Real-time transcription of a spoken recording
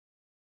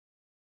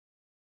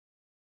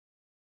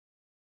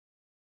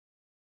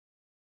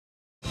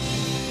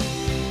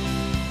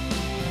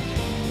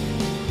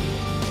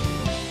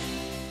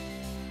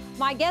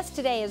My guest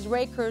today is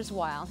Ray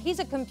Kurzweil. He's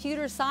a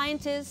computer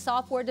scientist,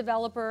 software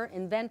developer,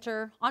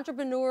 inventor,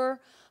 entrepreneur,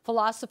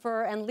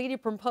 philosopher, and leading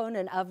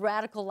proponent of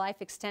radical life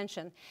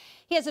extension.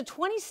 He has a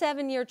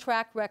 27-year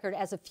track record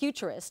as a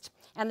futurist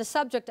and the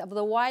subject of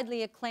the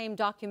widely acclaimed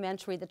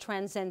documentary, The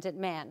Transcendent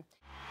Man.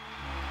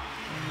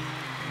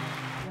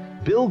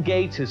 Bill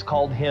Gates has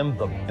called him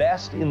the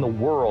best in the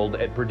world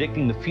at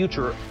predicting the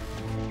future.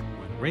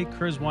 When Ray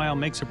Kurzweil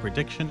makes a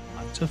prediction,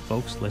 lots of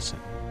folks listen.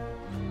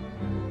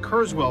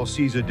 Kurzweil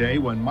sees a day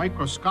when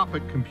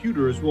microscopic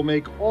computers will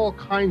make all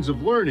kinds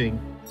of learning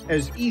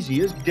as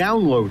easy as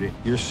downloading.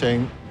 You're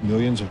saying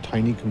millions of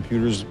tiny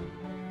computers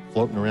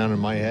floating around in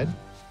my head?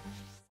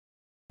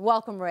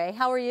 Welcome, Ray.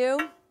 How are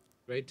you?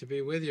 Great to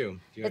be with you.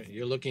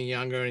 You're looking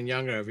younger and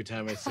younger every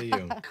time I see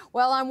you.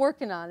 Well, I'm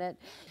working on it.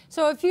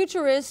 So a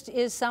futurist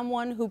is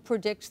someone who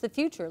predicts the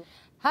future.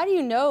 How do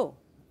you know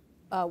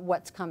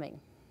what's coming?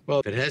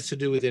 Well, if it has to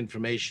do with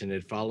information,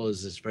 it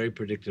follows this very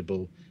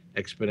predictable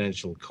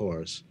exponential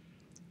course.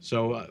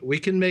 So we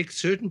can make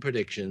certain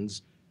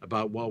predictions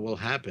about what will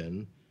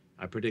happen.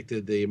 I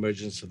predicted the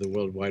emergence of the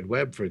World Wide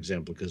Web, for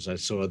example, because I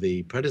saw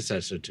the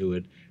predecessor to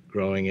it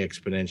growing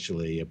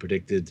exponentially. I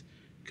predicted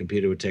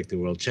computer would take the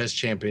World Chess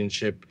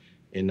Championship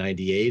in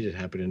 '98. It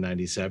happened in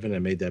 '97. I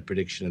made that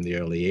prediction in the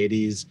early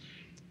 '80s.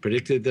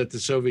 Predicted that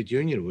the Soviet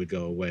Union would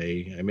go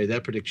away. I made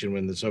that prediction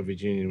when the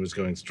Soviet Union was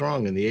going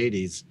strong in the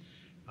 '80s,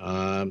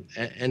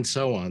 and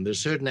so on. There's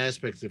certain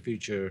aspects of the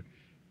future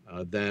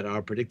that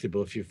are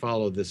predictable if you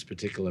follow this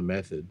particular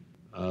method.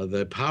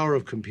 The power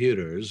of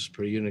computers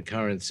per unit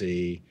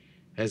currency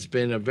has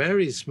been a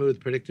very smooth,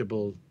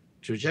 predictable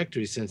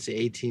trajectory since the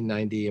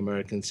 1890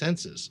 American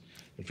census.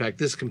 In fact,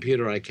 this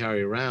computer I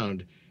carry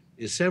around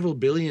is several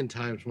billion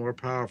times more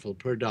powerful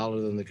per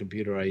dollar than the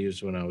computer I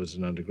used when I was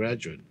an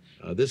undergraduate.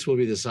 This will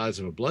be the size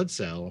of a blood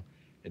cell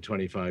in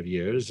 25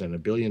 years and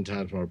 1 billion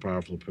times more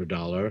powerful per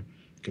dollar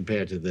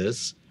compared to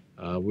this.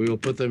 We will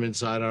put them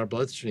inside our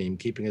bloodstream,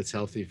 keeping us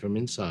healthy from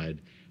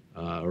inside.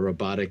 A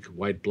robotic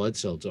white blood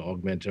cell to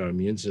augment our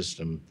immune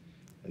system.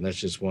 And that's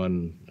just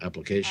one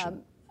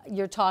application.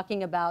 You're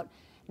talking about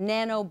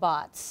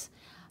nanobots.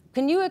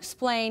 Can you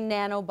explain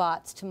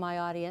nanobots to my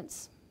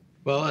audience?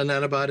 Well, a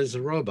nanobot is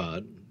a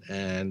robot,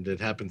 and it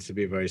happens to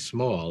be very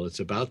small. It's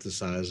about the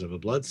size of a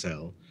blood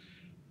cell.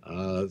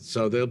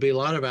 So there'll be a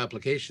lot of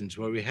applications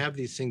where we have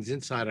these things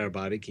inside our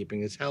body,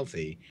 keeping us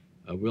healthy.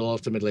 We'll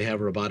ultimately have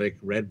robotic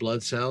red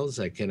blood cells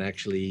that can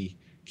actually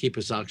keep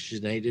us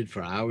oxygenated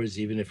for hours,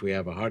 even if we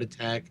have a heart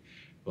attack.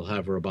 We'll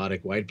have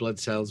robotic white blood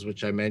cells,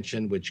 which I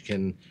mentioned, which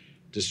can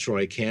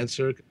destroy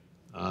cancer.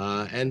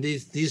 And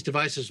these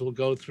devices will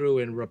go through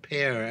and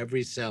repair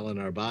every cell in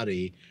our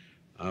body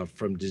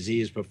from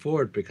disease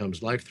before it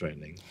becomes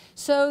life-threatening.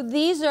 So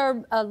these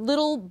are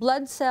little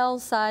blood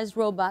cell-sized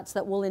robots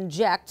that will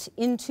inject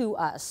into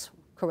us,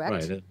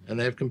 correct? Right, and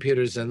they have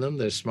computers in them.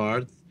 They're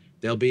smart.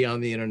 They'll be on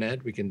the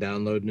internet. We can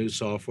download new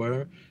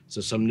software.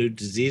 So some new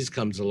disease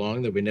comes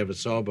along that we never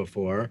saw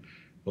before,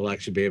 we'll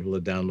actually be able to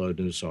download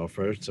new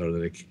software so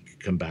that it can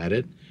combat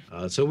it.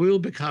 So we will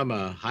become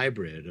a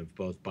hybrid of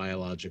both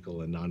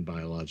biological and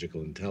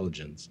non-biological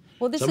intelligence.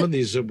 Well, some of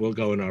these will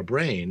go in our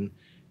brain,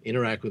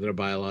 interact with our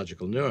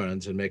biological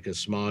neurons and make us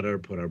smarter,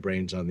 put our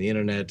brains on the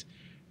internet,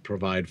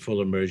 provide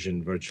full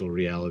immersion virtual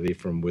reality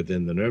from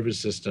within the nervous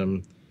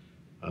system.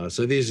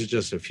 So these are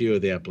just a few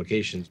of the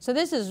applications. So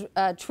this is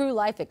true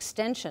life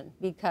extension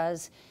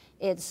because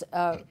it's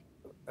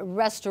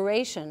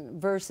restoration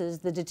versus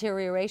the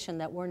deterioration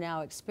that we're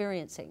now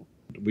experiencing.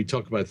 We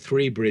talk about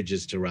 3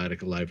 bridges to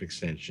radical life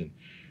extension.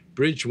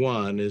 Bridge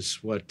 1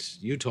 is what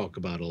you talk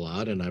about a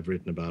lot, and I've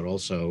written about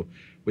also,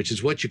 which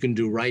is what you can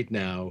do right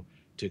now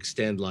to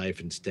extend life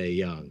and stay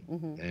young.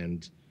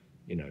 And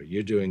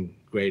you're doing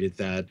great at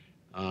that.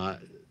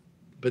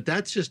 But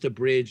that's just a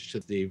bridge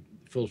to the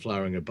full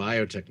flowering of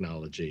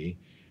biotechnology,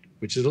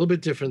 which is a little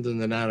bit different than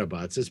the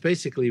nanobots. It's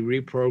basically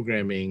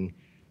reprogramming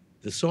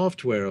the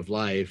software of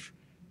life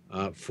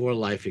for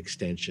life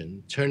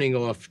extension, turning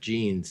off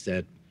genes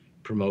that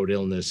promote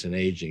illness and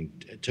aging,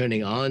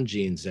 turning on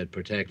genes that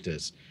protect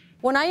us.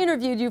 When I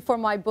interviewed you for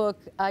my book,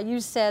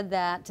 you said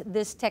that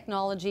this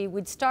technology,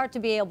 we'd start to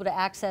be able to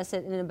access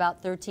it in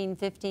about 13,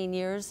 15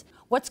 years.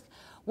 What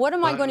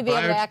am I going to be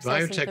able to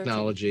access in 13?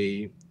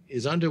 Biotechnology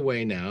is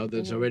underway now.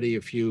 There's already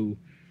a few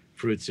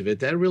fruits of it.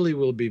 That really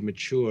will be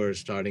mature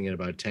starting in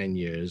about 10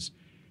 years.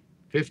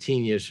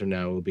 15 years from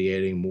now, we'll be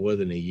adding more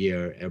than a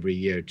year every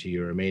year to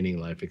your remaining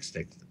life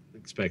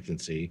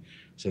expectancy.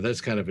 So that's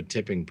kind of a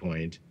tipping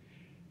point.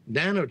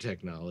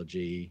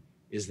 Nanotechnology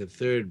is the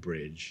 3rd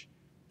bridge.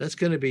 That's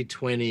going to be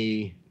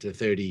 20 to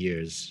 30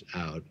 years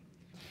out.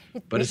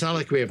 But it's not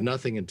like we have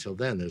nothing until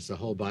then. There's the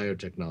whole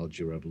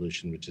biotechnology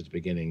revolution, which is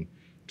beginning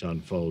to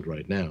unfold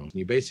right now.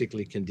 You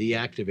basically can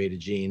deactivate a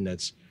gene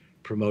that's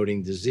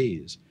promoting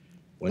disease.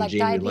 One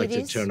gene we'd like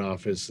to turn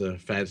off is the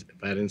fat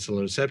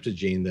insulin receptor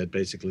gene that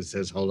basically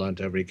says hold on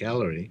to every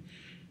calorie.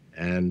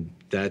 And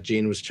that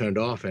gene was turned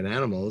off in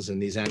animals,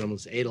 and these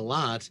animals ate a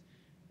lot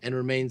and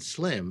remained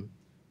slim.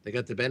 They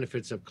got the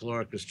benefits of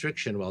caloric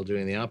restriction while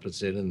doing the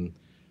opposite, and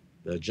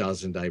the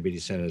Johnson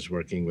Diabetes Center is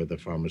working with a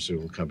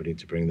pharmaceutical company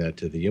to bring that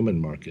to the human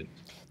market.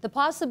 The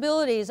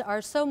possibilities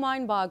are so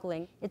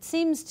mind-boggling. It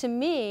seems to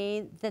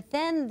me that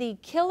then the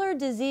killer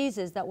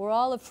diseases that we're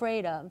all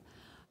afraid of,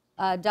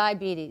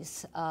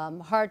 diabetes,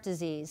 heart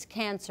disease,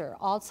 cancer,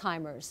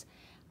 Alzheimer's,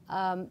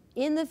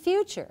 in the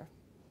future,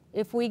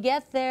 if we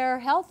get there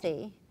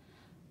healthy,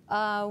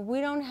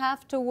 we don't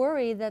have to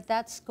worry that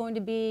that's going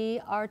to be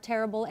our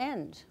terrible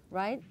end,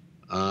 right?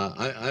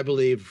 I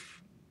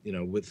believe,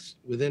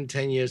 within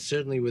 10 years,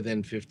 certainly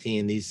within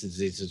 15, these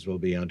diseases will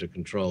be under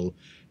control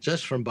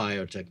just from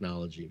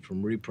biotechnology,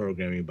 from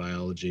reprogramming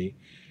biology.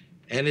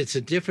 And it's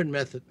a different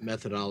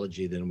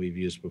methodology than we've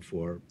used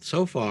before.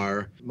 So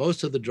far,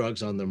 most of the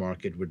drugs on the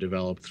market were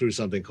developed through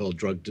something called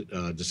drug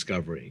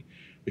discovery,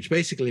 which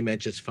basically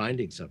meant just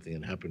finding something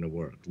that happened to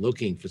work,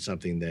 looking for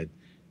something that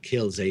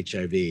kills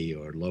HIV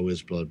or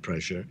lowers blood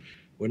pressure.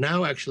 We're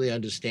now actually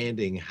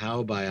understanding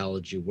how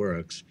biology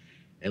works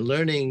and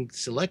learning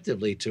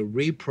selectively to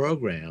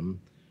reprogram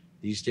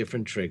these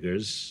different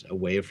triggers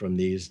away from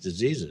these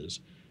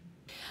diseases.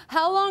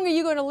 How long are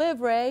you going to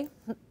live, Ray?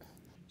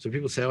 So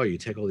people say, oh, you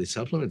take all these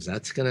supplements,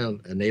 that's going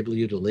to enable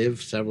you to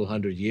live several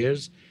hundred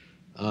years?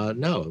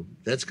 No,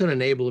 that's going to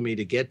enable me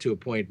to get to a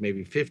point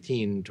maybe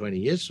 15, 20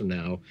 years from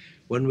now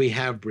when we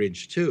have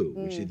Bridge 2,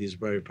 which are these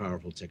very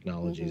powerful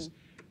technologies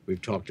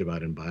we've talked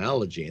about in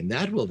biology. And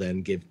that will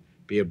then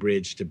be a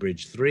bridge to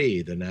Bridge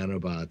 3, the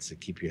nanobots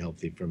that keep you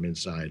healthy from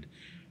inside.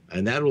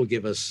 And that will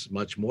give us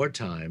much more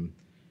time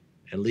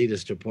and lead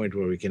us to a point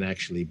where we can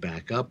actually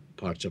back up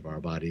parts of our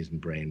bodies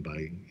and brain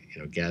by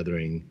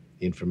gathering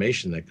the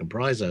information that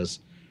comprise us.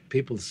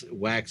 People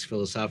wax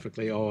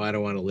philosophically, oh, I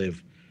don't want to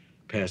live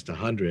past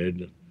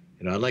 100.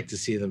 I'd like to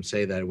see them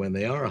say that when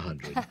they are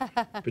 100,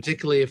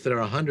 particularly if they're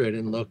 100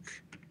 and look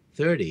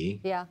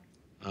 30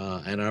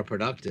 and are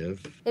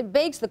productive. It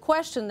begs the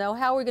question, though,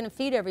 how are we going to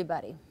feed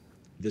everybody?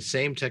 The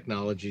same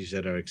technologies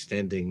that are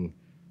extending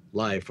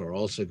life are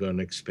also going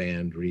to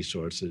expand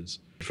resources.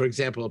 For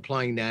example,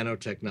 applying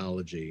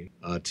nanotechnology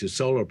to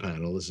solar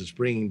panels is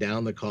bringing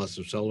down the cost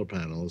of solar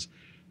panels.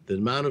 The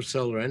amount of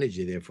solar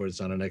energy, therefore,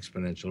 is on an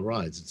exponential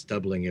rise. It's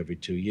doubling every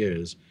 2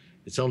 years.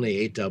 It's only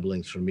 8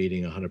 doublings for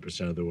meeting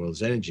 100% of the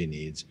world's energy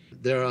needs.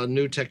 There are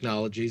new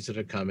technologies that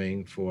are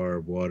coming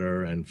for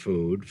water and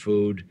food.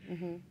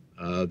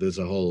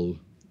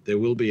 There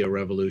will be a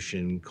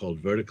revolution called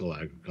vertical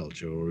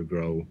agriculture, where we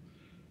grow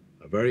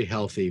a very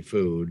healthy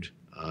food,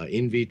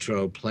 in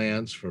vitro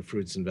plants for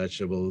fruits and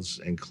vegetables,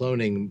 and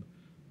cloning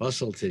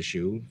muscle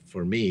tissue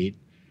for meat.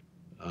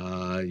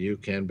 You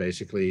can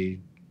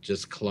basically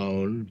just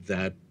clone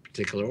that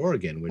particular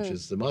organ, which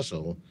is the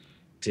muscle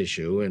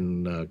tissue,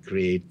 and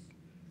create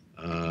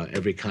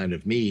every kind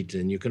of meat.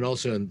 And you can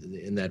also,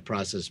 in that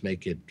process,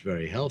 make it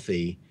very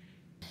healthy.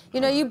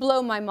 You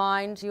blow my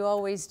mind. You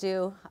always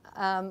do.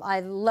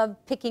 I love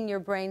picking your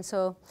brain,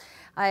 so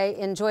I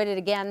enjoyed it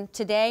again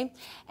today.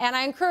 And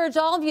I encourage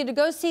all of you to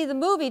go see the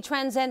movie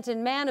Transcendent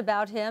Man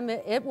about him.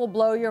 It will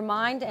blow your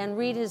mind, and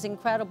read his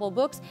incredible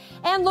books.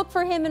 And look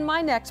for him in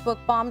my next book,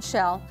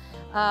 Bombshell,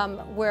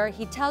 where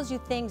he tells you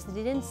things that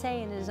he didn't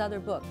say in his other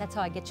book. That's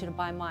how I get you to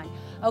buy mine.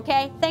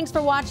 Okay, thanks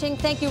for watching.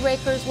 Thank you, Ray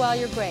Kurzweil.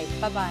 You're great.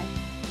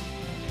 Bye-bye.